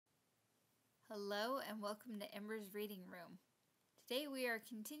Hello and welcome to Ember's Reading Room. Today we are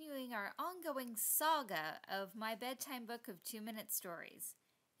continuing our ongoing saga of my bedtime book of 2-minute stories,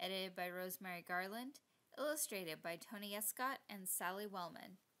 edited by Rosemary Garland, illustrated by Tony Escott and Sally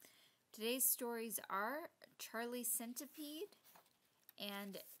Wellman. Today's stories are Charlie Centipede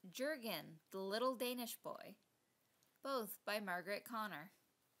and Jurgen, the Little Danish Boy, both by Margaret Connor.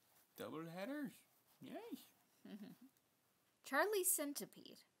 Double headers, yes. Charlie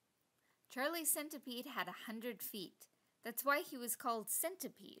Centipede. Charlie Centipede had 100 feet. That's why he was called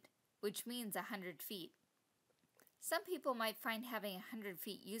Centipede, which means 100 feet. Some people might find having 100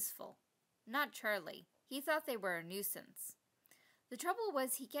 feet useful. Not Charlie. He thought they were a nuisance. The trouble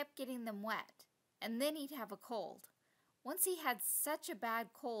was he kept getting them wet, and then he'd have a cold. Once he had such a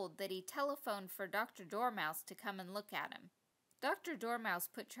bad cold that he telephoned for Dr. Dormouse to come and look at him. Dr. Dormouse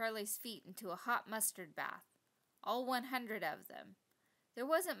put Charlie's feet into a hot mustard bath, all 100 of them. There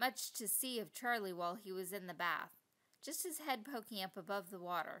wasn't much to see of Charlie while he was in the bath, just his head poking up above the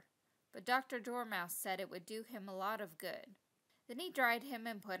water, but Dr. Dormouse said it would do him a lot of good. Then he dried him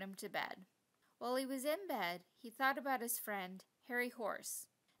and put him to bed. While he was in bed, he thought about his friend, Harry Horse.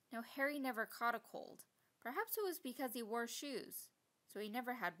 Now, Harry never caught a cold. Perhaps it was because he wore shoes, so he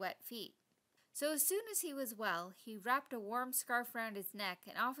never had wet feet. So as soon as he was well, he wrapped a warm scarf round his neck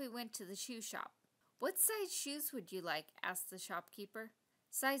and off he went to the shoe shop. "What size shoes would you like?" asked the shopkeeper.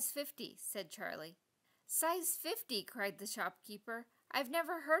 "Size 50, said Charlie. "Size 50, cried the shopkeeper. "I've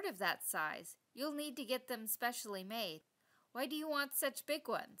never heard of that size. You'll need to get them specially made. Why do you want such big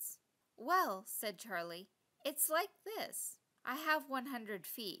ones?" "Well," said Charlie, "it's like this. I have 100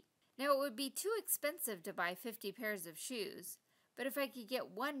 feet. Now it would be too expensive to buy 50 pairs of shoes, but if I could get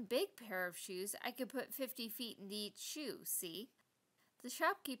one big pair of shoes, I could put 50 feet into each shoe, see?" The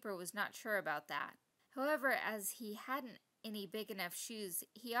shopkeeper was not sure about that. However, as he hadn't any big enough shoes,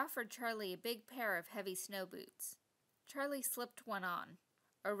 he offered Charlie a big pair of heavy snow boots. Charlie slipped one on,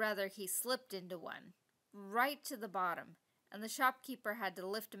 or rather he slipped into one, right to the bottom, and the shopkeeper had to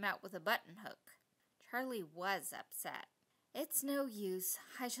lift him out with a button hook. Charlie was upset. "It's no use.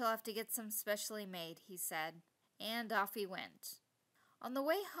 I shall have to get some specially made," he said, and off he went. On the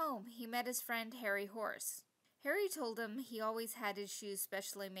way home, he met his friend Harry Horse. Harry told him he always had his shoes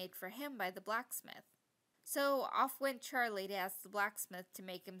specially made for him by the blacksmith. So off went Charlie to ask the blacksmith to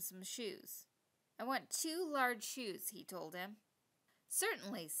make him some shoes. "I want 2 large shoes," he told him.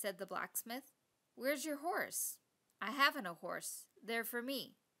 "Certainly," said the blacksmith. "Where's your horse?" "I haven't a horse. They're for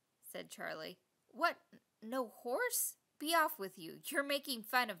me," said Charlie. "What? No horse? Be off with you. You're making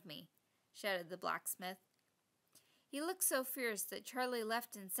fun of me," shouted the blacksmith. He looked so fierce that Charlie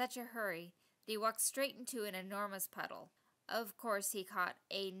left in such a hurry that he walked straight into an enormous puddle. Of course, he caught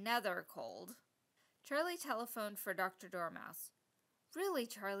another cold. Charlie telephoned for Dr. Dormouse. "Really,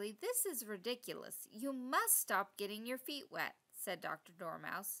 Charlie, this is ridiculous. You must stop getting your feet wet," said Dr.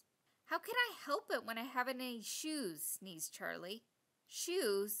 Dormouse. "How can I help it when I haven't any shoes?" sneezed Charlie.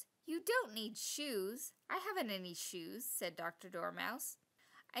 "Shoes? You don't need shoes. I haven't any shoes," said Dr. Dormouse.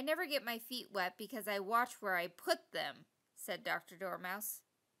 "I never get my feet wet because I watch where I put them," said Dr. Dormouse.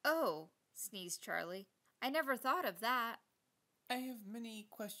 "Oh," sneezed Charlie. "I never thought of that." I have many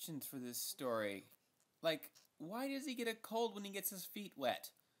questions for this story. Like, why does he get a cold when he gets his feet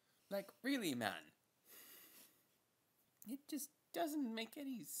wet? Like, really, man? It just doesn't make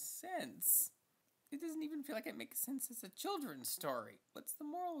any sense. It doesn't even feel like it makes sense as a children's story. What's the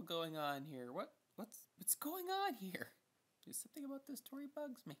moral going on here? What's going on here? Just something about this story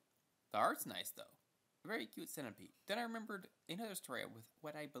bugs me. The art's nice, though. A very cute centipede. Then I remembered another story with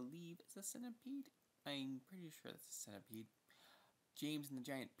what I believe is a centipede. I'm pretty sure that's a centipede. James and the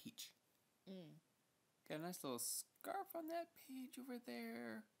Giant Peach. Got a nice little scarf on that page over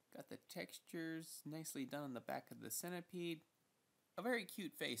there. Got the textures nicely done on the back of the centipede. A very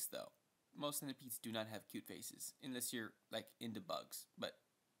cute face, though. Most centipedes do not have cute faces, unless you're, like, into bugs. But,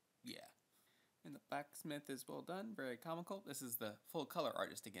 yeah. And the blacksmith is well done, very comical. This is the full color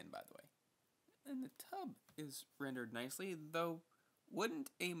artist again, by the way. And the tub is rendered nicely, though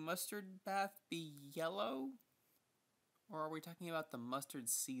wouldn't a mustard bath be yellow? Or are we talking about the mustard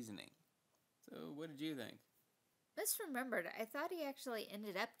seasoning? So, what did you think? Misremembered. I thought he actually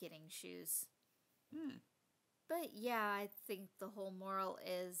ended up getting shoes. But yeah, I think the whole moral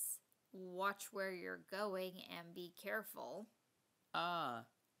is watch where you're going and be careful. Ah.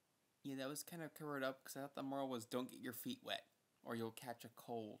 Yeah, that was kind of covered up because I thought the moral was don't get your feet wet or you'll catch a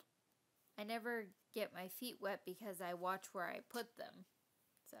cold. I never get my feet wet because I watch where I put them.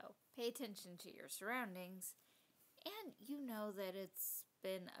 So pay attention to your surroundings. And you know that it's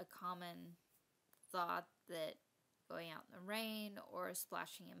been a common thought that going out in the rain or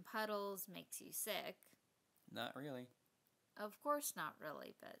splashing in puddles makes you sick. Not really. Of course not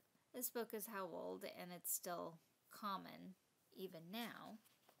really, but this book is how old, and it's still common even now.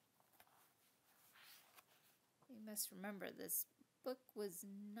 You must remember this book was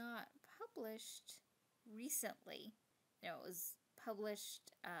not published recently. No, it was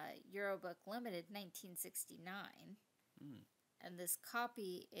published Eurobook Limited 1969. And this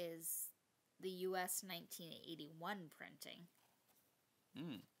copy is the US 1981 printing.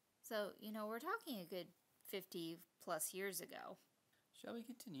 So, we're talking a good 50 plus years ago. Shall we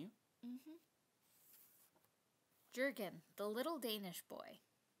continue? Jürgen, the little Danish boy.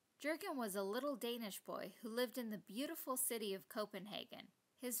 Jürgen was a little Danish boy who lived in the beautiful city of Copenhagen.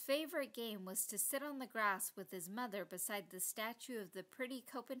 His favorite game was to sit on the grass with his mother beside the statue of the pretty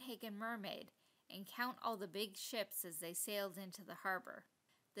Copenhagen mermaid and count all the big ships as they sailed into the harbor.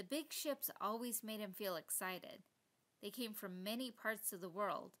 The big ships always made him feel excited. They came from many parts of the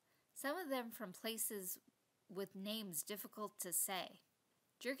world, some of them from places with names difficult to say.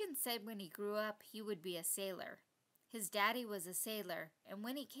 Jürgen said when he grew up he would be a sailor. His daddy was a sailor, and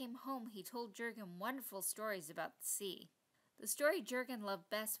when he came home he told Jürgen wonderful stories about the sea. The story Jürgen loved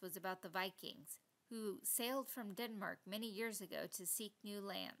best was about the Vikings, who sailed from Denmark many years ago to seek new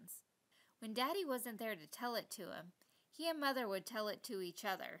lands. When Daddy wasn't there to tell it to him, he and Mother would tell it to each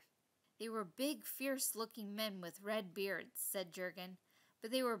other. They were big, fierce-looking men with red beards, said Jürgen, but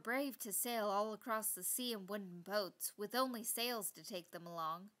they were brave to sail all across the sea in wooden boats, with only sails to take them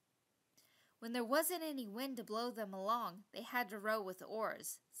along. When there wasn't any wind to blow them along, they had to row with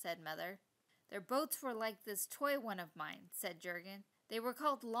oars, said Mother. Their boats were like this toy one of mine, said Jürgen. They were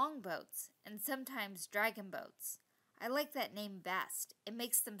called longboats, and sometimes dragon boats. I like that name best. It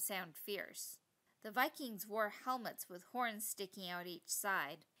makes them sound fierce. The Vikings wore helmets with horns sticking out each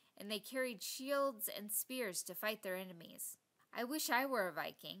side, and they carried shields and spears to fight their enemies. I wish I were a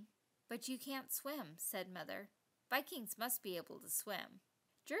Viking. But you can't swim, said Mother. Vikings must be able to swim.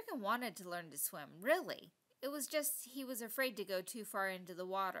 Jürgen wanted to learn to swim, really. It was just he was afraid to go too far into the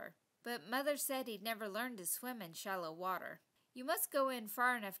water. But Mother said he'd never learn to swim in shallow water. You must go in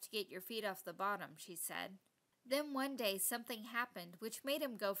far enough to get your feet off the bottom, she said. Then one day something happened which made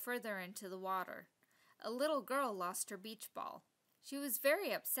him go further into the water. A little girl lost her beach ball. She was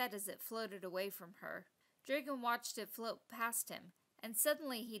very upset as it floated away from her. Jürgen watched it float past him, and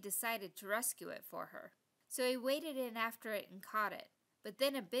suddenly he decided to rescue it for her. So he waded in after it and caught it, but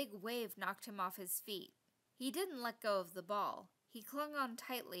then a big wave knocked him off his feet. He didn't let go of the ball. He clung on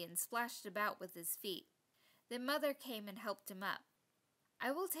tightly and splashed about with his feet. Then Mother came and helped him up.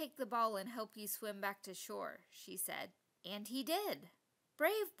 I will take the ball and help you swim back to shore, she said. And he did.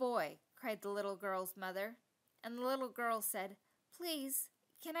 Brave boy, cried the little girl's mother. And the little girl said, Please,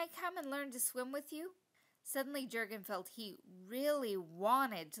 can I come and learn to swim with you? Suddenly Jürgen felt he really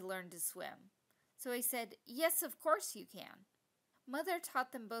wanted to learn to swim. So he said, Yes, of course you can. Mother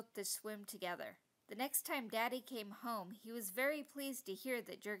taught them both to swim together. The next time Daddy came home, he was very pleased to hear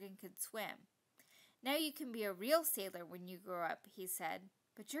that Jürgen could swim. Now you can be a real sailor when you grow up, he said,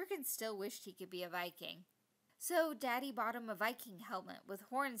 but Jürgen still wished he could be a Viking. So Daddy bought him a Viking helmet with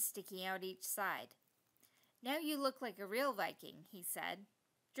horns sticking out each side. Now you look like a real Viking, he said.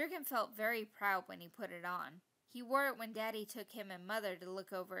 Jürgen felt very proud when he put it on. He wore it when Daddy took him and Mother to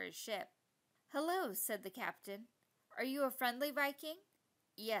look over his ship. Hello, said the captain. Are you a friendly Viking?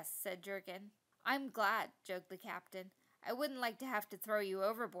 Yes, said Jürgen. I'm glad, joked the captain. I wouldn't like to have to throw you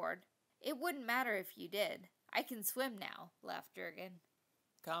overboard. It wouldn't matter if you did. I can swim now, laughed Jürgen.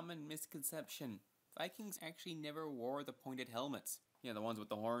 Common misconception. Vikings actually never wore the pointed helmets. You know, the ones with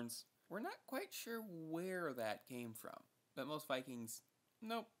the horns. We're not quite sure where that came from. But most Vikings,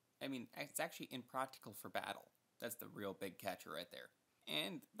 nope. I mean, it's actually impractical for battle. That's the real big catcher right there.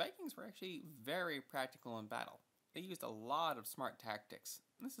 And Vikings were actually very practical in battle. They used a lot of smart tactics.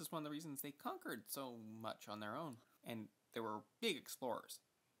 This is one of the reasons they conquered so much on their own. And they were big explorers.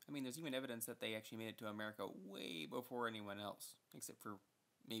 I mean, there's even evidence that they actually made it to America way before anyone else. Except for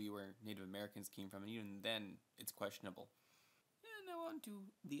maybe where Native Americans came from. And even then, it's questionable. And now on to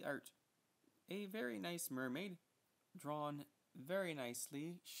the art. A very nice mermaid. Drawn very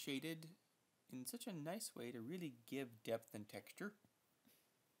nicely. Shaded in such a nice way to really give depth and texture.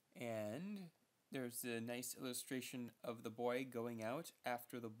 And there's a nice illustration of the boy going out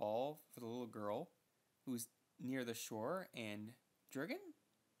after the ball for the little girl who's near the shore, and Jürgen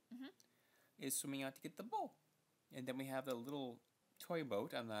is swimming out to get the ball. And then we have a little toy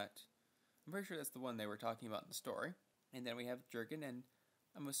boat. I'm pretty sure that's the one they were talking about in the story. And then we have Jürgen and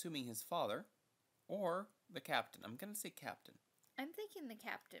I'm assuming his father or the captain. I'm going to say captain. I'm thinking the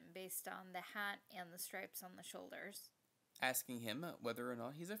captain based on the hat and the stripes on the shoulders. Asking him whether or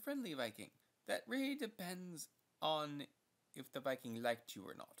not he's a friendly Viking. That really depends on if the Viking liked you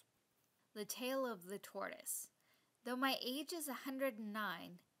or not. The tale of the tortoise. Though my age is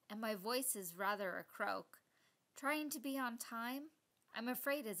 109 and my voice is rather a croak, trying to be on time, I'm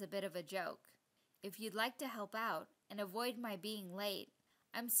afraid is a bit of a joke. If you'd like to help out and avoid my being late,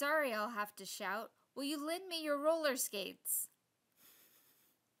 I'm sorry I'll have to shout, will you lend me your roller skates?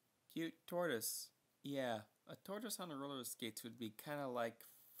 Cute tortoise. Yeah, a tortoise on roller skates would be kind of like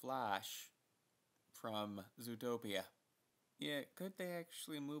Flash from Zootopia. Yeah, could they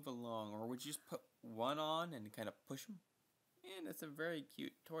actually move along, or would you just put one on and kind of push them? And it's a very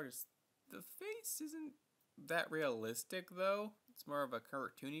cute tortoise. The face isn't that realistic, though. It's more of a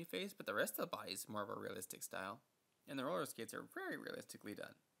cartoony face, but the rest of the body is more of a realistic style. And the roller skates are very realistically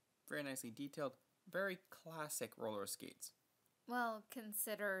done. Very nicely detailed, very classic roller skates. Well,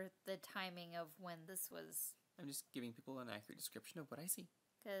 consider the timing of when this was. I'm just giving people an accurate description of what I see.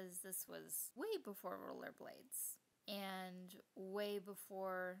 Because this was way before rollerblades. And way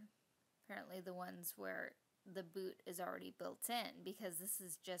before, apparently, the ones where the boot is already built in. Because this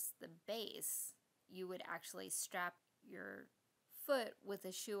is just the base. You would actually strap your foot with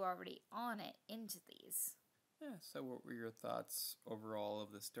a shoe already on it into these. Yeah, so what were your thoughts overall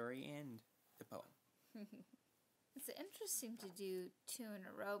of the story and the poem? It's interesting to do two in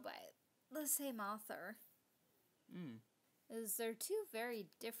a row by the same author. Because they're two very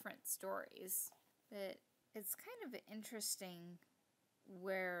different stories. But it's kind of interesting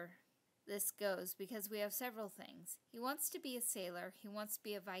where this goes because we have several things. He wants to be a sailor, he wants to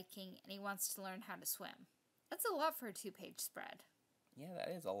be a Viking, and he wants to learn how to swim. That's a lot for a 2-page spread. Yeah, that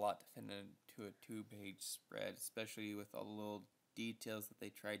is a lot to fit into a 2-page spread, especially with all the little details that they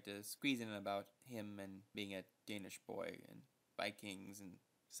tried to squeeze in about him and being a Danish boy and Vikings and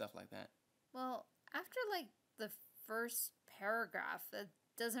stuff like that. Well, after like the first paragraph, it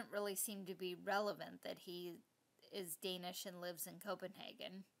doesn't really seem to be relevant that he is Danish and lives in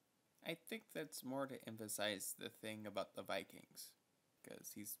Copenhagen. I think that's more to emphasize the thing about the Vikings,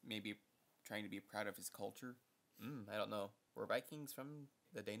 because he's maybe trying to be proud of his culture. I don't know. Were Vikings from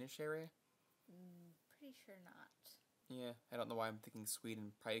the Danish area? Pretty sure not. Yeah, I don't know why I'm thinking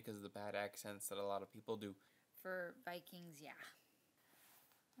Sweden, probably because of the bad accents that a lot of people do. For Vikings, yeah.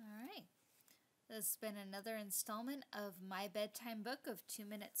 Alright. This has been another installment of my bedtime book of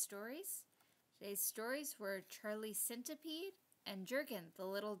 2-minute stories. Today's stories were Charlie Centipede and Jurgen, the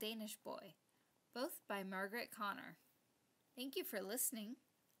Little Danish Boy, both by Margaret Connor. Thank you for listening.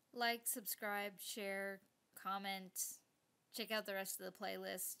 Like, subscribe, share, comment, check out the rest of the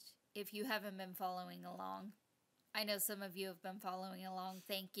playlist if you haven't been following along. I know some of you have been following along.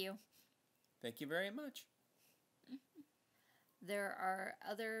 Thank you. Thank you very much. There are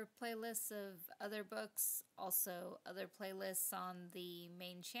other playlists of other books, also other playlists on the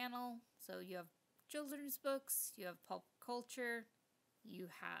main channel. So you have children's books, you have pulp culture, you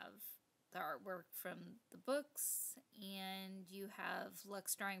have the artwork from the books, and you have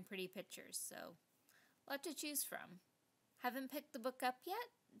Lux drawing pretty pictures. So a lot to choose from. Haven't picked the book up yet?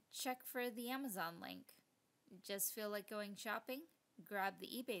 Check for the Amazon link. Just feel like going shopping? Grab the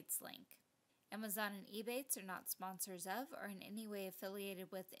Ebates link. Amazon and Ebates are not sponsors of or in any way affiliated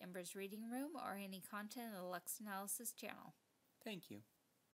with Ember's Reading Room or any content of the Lux Analysis channel. Thank you.